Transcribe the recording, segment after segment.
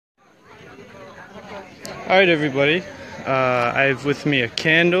Alright everybody, I have with me a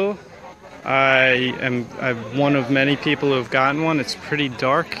candle. I'm one of many people who have gotten one. It's pretty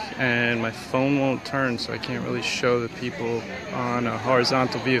dark and my phone won't turn, so I can't really show the people on a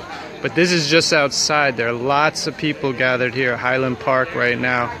horizontal view. But this is just outside. There are lots of people gathered here at Highland Park right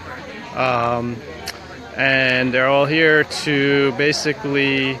now. And they're all here to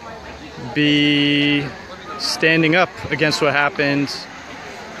basically be standing up against what happened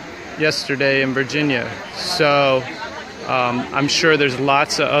yesterday in Virginia. So I'm sure there's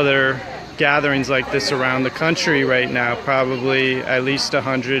lots of other gatherings like this around the country right now, probably at least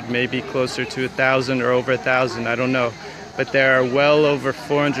 100, maybe closer to 1,000 or over 1,000, I don't know. But there are well over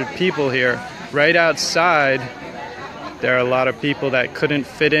 400 people here. Right outside, there are a lot of people that couldn't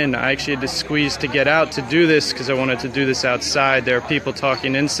fit in. I actually had to squeeze to get out to do this because I wanted to do this outside. There are people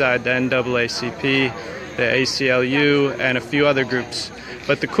talking inside, the NAACP, the ACLU, and a few other groups.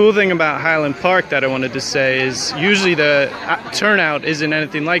 But the cool thing about Highland Park that I wanted to say is usually the turnout isn't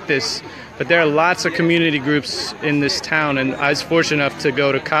anything like this, but there are lots of community groups in this town, and I was fortunate enough to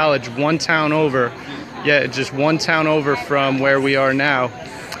go to college one town over, just one town over from where we are now,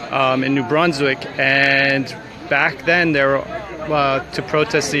 in New Brunswick. And back then, there were, to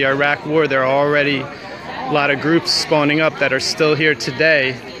protest the Iraq War, there are already a lot of groups spawning up that are still here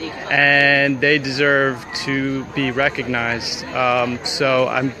today, and they deserve to be recognized. So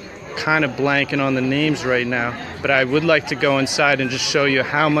I'm kind of blanking on the names right now, but I would like to go inside and just show you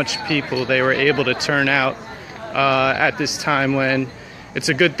how much people they were able to turn out at this time when it's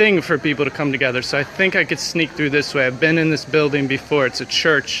a good thing for people to come together. So I think I could sneak through this way. I've been in this building before. It's a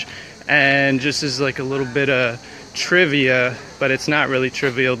church, and just as like a little bit of trivia, but it's not really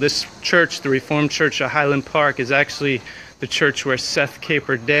trivial, this church, the Reformed Church of Highland Park, is actually the church where Seth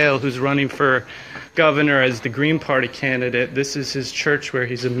Caperdale, who's running for governor as the Green Party candidate, this is his church where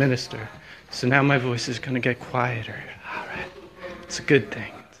he's a minister. So now my voice is going to get quieter. All right. It's a good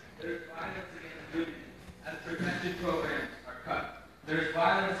thing. There's violence against women as protected programs are cut. There's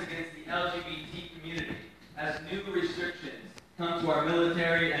violence against the LGBT community as new restrictions come to our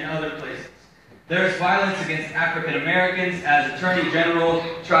military and other places. There's violence against African Americans as Attorney General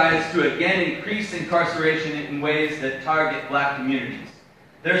tries to again increase incarceration in ways that target black communities.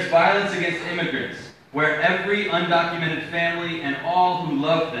 There's violence against immigrants, where every undocumented family and all who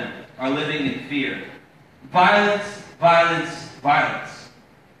love them are living in fear. Violence, violence, violence.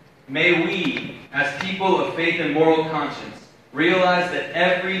 May we, as people of faith and moral conscience, realize that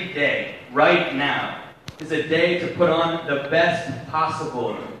every day, right now, is a day to put on the best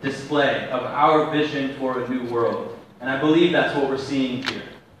possible display of our vision for a new world. And I believe that's what we're seeing here.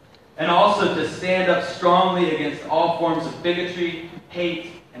 And also to stand up strongly against all forms of bigotry,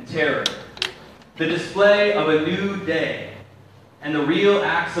 hate, and terror. The display of a new day and the real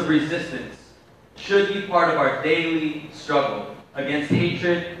acts of resistance should be part of our daily struggle against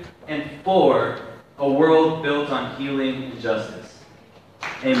hatred and for a world built on healing and justice.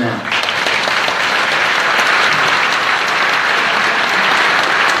 Amen.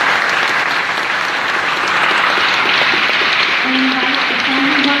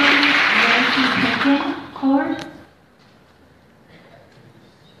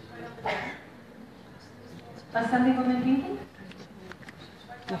 Assemblywoman Pinky?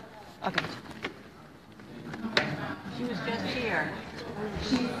 No. Okay. She was just here.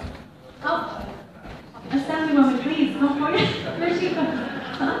 Oh, Assemblywoman, please come forward. Where's she going?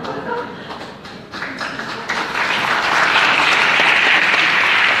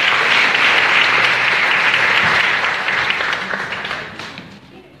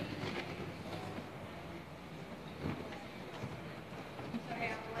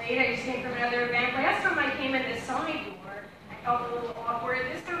 I just came from another event. Last time I came in the side door, I felt a little awkward.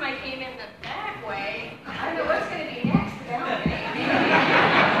 This time I came in the back way. I don't know what's going to be next. But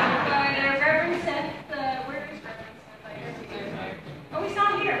Reverend Seth, where is Reverend Seth? I guess he's here. Oh, he's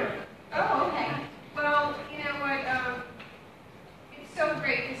not here. Oh, okay. Well, you know what? It's so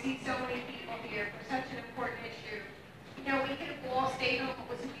great to see so many people here for such an important issue. You know, we could have all stayed home. It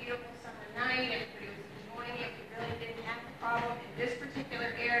was a beautiful summer night. Everybody was enjoying it. We really didn't have a problem in this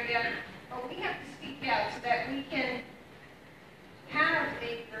particular area. But we have to speak out so that we can have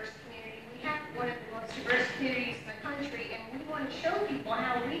a diverse community. We have one of the most diverse communities in the country, and we want to show people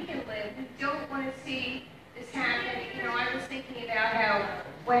how we can live. We don't want to see this happen. You know, I was thinking about how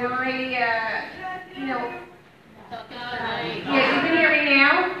when I, you know, yeah, you can hear me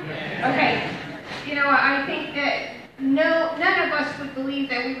now? Okay. You know, I think that none of us would believe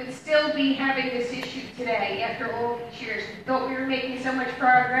that we would still be having this issue today after all these years. We thought we were making so much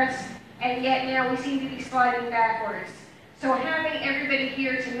progress, and yet now we seem to be sliding backwards. So having everybody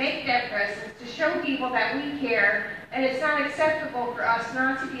here to make that presence, to show people that we care, and it's not acceptable for us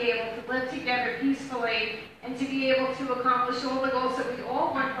not to be able to live together peacefully and to be able to accomplish all the goals that we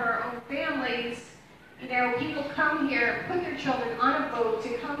all want for our own families. You know, people come here, put their children on a boat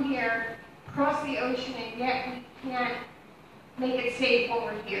to come here, cross the ocean, and yet we can't make it safe when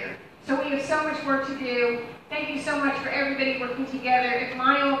we're here. So we have so much work to do. Thank you so much for everybody working together. If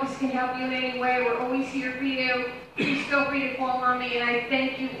my office can help you in any way, we're always here for you. Please feel free to call on me, and I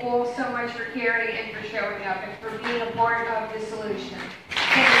thank you all so much for caring and for showing up and for being a part of the solution.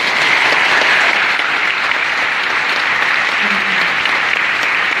 Thank you.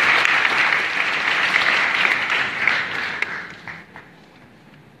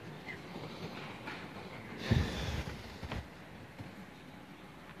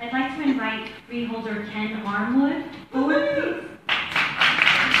 I'd like to invite freeholder Ken Armwood forward, please.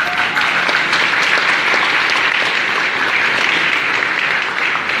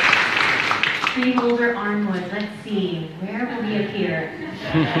 Freeholder Armwood, let's see, where will he appear?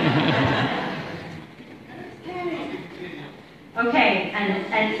 Okay,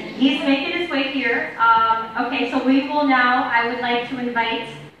 and he's making his way here. Okay, so we will now, I would like to invite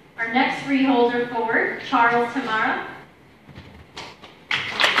our next freeholder forward, Charles Tamara.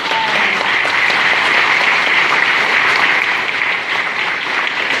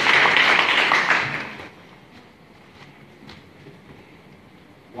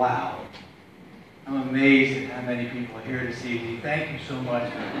 Wow. I'm amazed at how many people are here this evening. Thank you so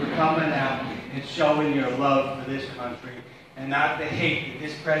much for coming out and showing your love for this country and not the hate that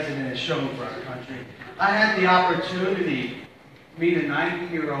this president has shown for our country. I had the opportunity to meet a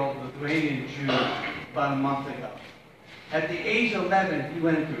 90-year-old Lithuanian Jew about a month ago. At the age of 11, he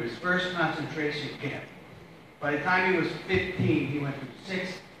went into his first concentration camp. By the time he was 15, he went through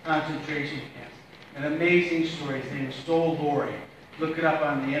 6 concentration camps. An amazing story. His name is Stoll Lori. Look it up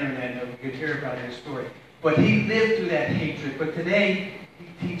on the internet and you can hear about his story. But he lived through that hatred. But today,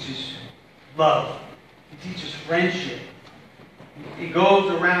 he teaches love. He teaches friendship. He goes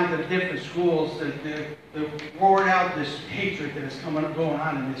around to different schools to roar out this hatred that is going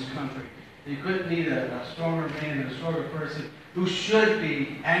on in this country. You couldn't need a stronger man and a stronger person who should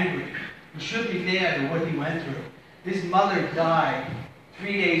be angry, who should be mad at what he went through. His mother died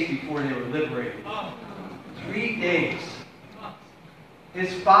 3 days before they were liberated. 3 days.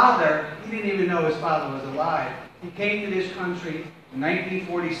 His father, he didn't even know his father was alive. He came to this country in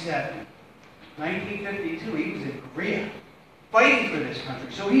 1947. 1952, he was in Korea, fighting for this country.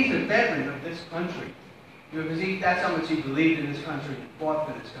 So he's a veteran of this country. Because that's how much he believed in this country and fought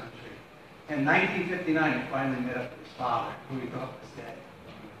for this country. In 1959, he finally met up with his father, who he thought was dead.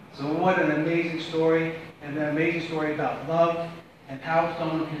 So what an amazing story, and an amazing story about love and how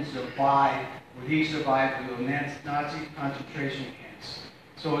someone can survive what he survived through the Nazi concentration camps.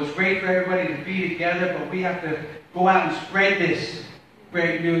 So it's great for everybody to be together, but we have to go out and spread this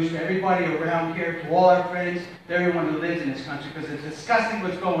great news to everybody around here, to all our friends, to everyone who lives in this country, because it's disgusting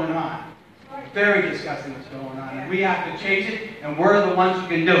what's going on. Very disgusting what's going on. And we have to change it, and we're the ones who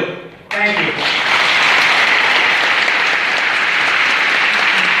can do it. Thank you.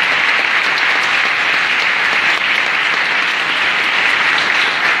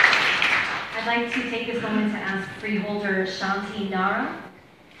 I'd like to take this moment to ask freeholder Shanti Nara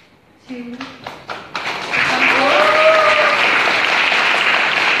to come forward.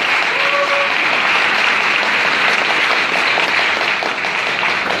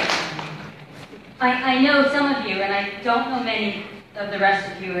 I know some of you, and I don't know many of the rest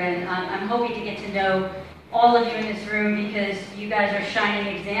of you, and I'm hoping to get to know all of you in this room because you guys are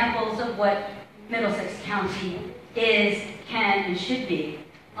shining examples of what Middlesex County is, can, and should be.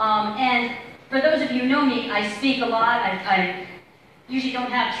 And for those of you who know me, I speak a lot. I usually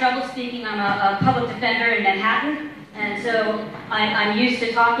don't have trouble speaking. I'm a public defender in Manhattan, and so I'm used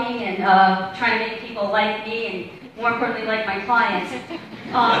to talking and trying to make people like me and, more importantly, like my clients.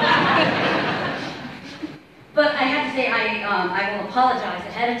 But I have to say I will apologize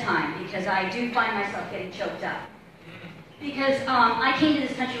ahead of time because I do find myself getting choked up. Because I came to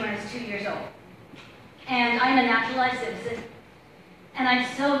this country when I was 2 years old. And I'm a naturalized citizen. And I'm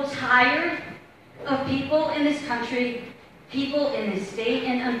so tired of people in this country, people in this state,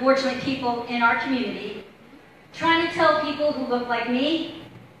 and unfortunately people in our community, trying to tell people who look like me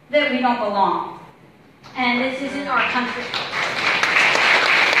that we don't belong. And this isn't our country.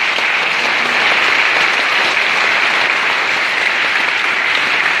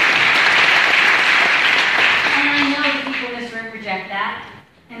 That,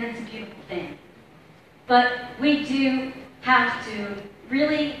 and it's a beautiful thing. But we do have to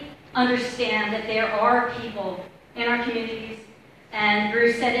really understand that there are people in our communities. And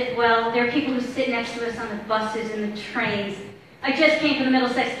Bruce said it well. There are people who sit next to us on the buses and the trains. I just came from the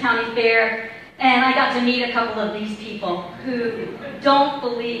Middlesex County Fair, and I got to meet a couple of these people who don't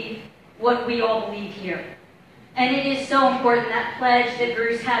believe what we all believe here. And it is so important, that pledge that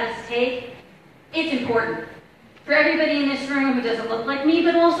Bruce had us take. It's important for everybody in this room who doesn't look like me,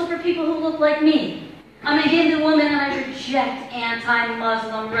 but also for people who look like me. I'm a Hindu woman, and I reject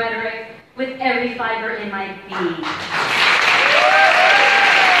anti-Muslim rhetoric with every fiber in my being.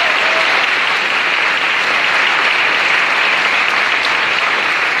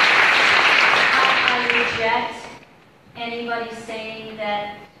 I reject anybody saying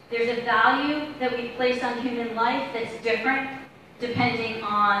that there's a value that we place on human life that's different depending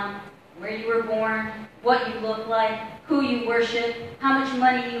on where you were born, what you look like, who you worship, how much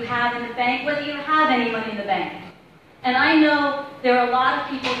money you have in the bank, whether you have any money in the bank. And I know there are a lot of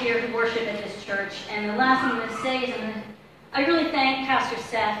people here who worship at this church, and the last thing I'm going to say is I really thank Pastor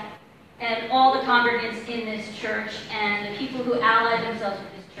Seth and all the congregants in this church and the people who ally themselves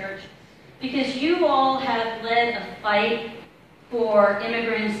with this church, because you all have led a fight for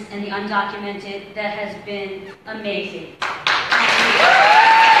immigrants and the undocumented that has been amazing.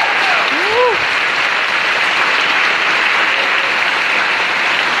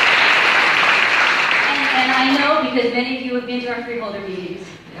 And I know because many of you have been to our freeholder meetings.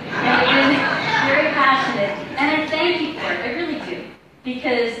 And you've been very passionate. And I thank you for it, I really do.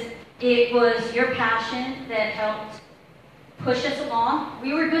 Because it was your passion that helped push us along.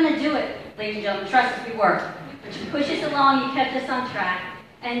 We were going to do it, ladies and gentlemen. Trust us, we were. But you pushed us along, you kept us on track.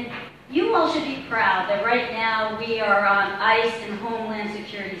 And you all should be proud that right now we are on ICE and Homeland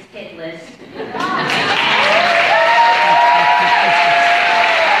Security's hit list.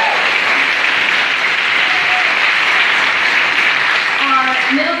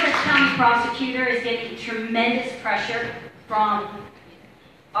 Our Middlesex County prosecutor is getting tremendous pressure from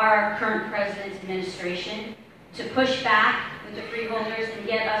our current president's administration to push back with the freeholders and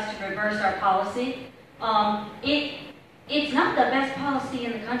get us to reverse our policy. It's not the best policy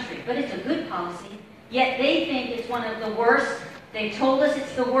in the country, but it's a good policy. Yet they think it's one of the worst. They've told us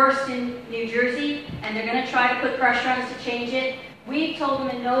it's the worst in New Jersey, and they're going to try to put pressure on us to change it. We've told them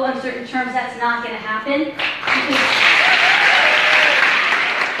in no uncertain terms that's not going to happen.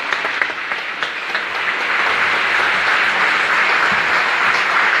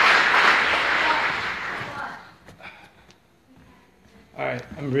 All right,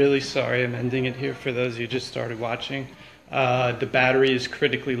 I'm really sorry. I'm ending it here for those who just started watching. The battery is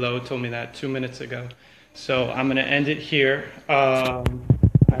critically low. It told me that 2 minutes ago. So I'm going to end it here. I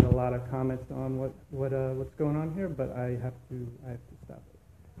had a lot of comments on what's going on here, but I have to stop it.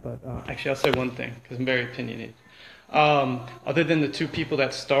 But actually, I'll say one thing because I'm very opinionated. Other than the two people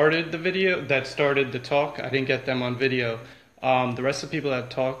that started the talk, I didn't get them on video. The rest of the people that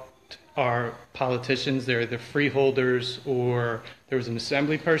talked are politicians. They're the freeholders, or there was an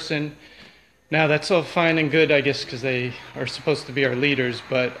assembly person. Now, that's all fine and good, I guess, because they are supposed to be our leaders,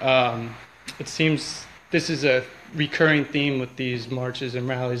 but it seems this is a recurring theme with these marches and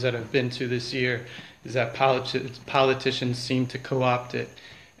rallies that I've been to this year, is that politicians seem to co-opt it,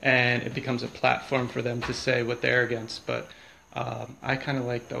 and it becomes a platform for them to say what they're against. But I kind of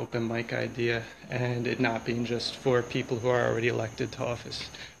like the open mic idea, and it not being just for people who are already elected to office.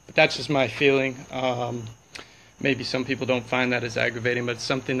 But that's just my feeling. Maybe some people don't find that as aggravating, but it's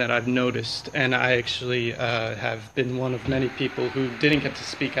something that I've noticed. And I actually have been one of many people who didn't get to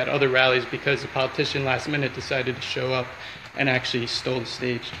speak at other rallies because a politician last minute decided to show up and actually stole the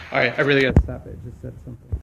stage. All right, I really got to stop it. I just said something.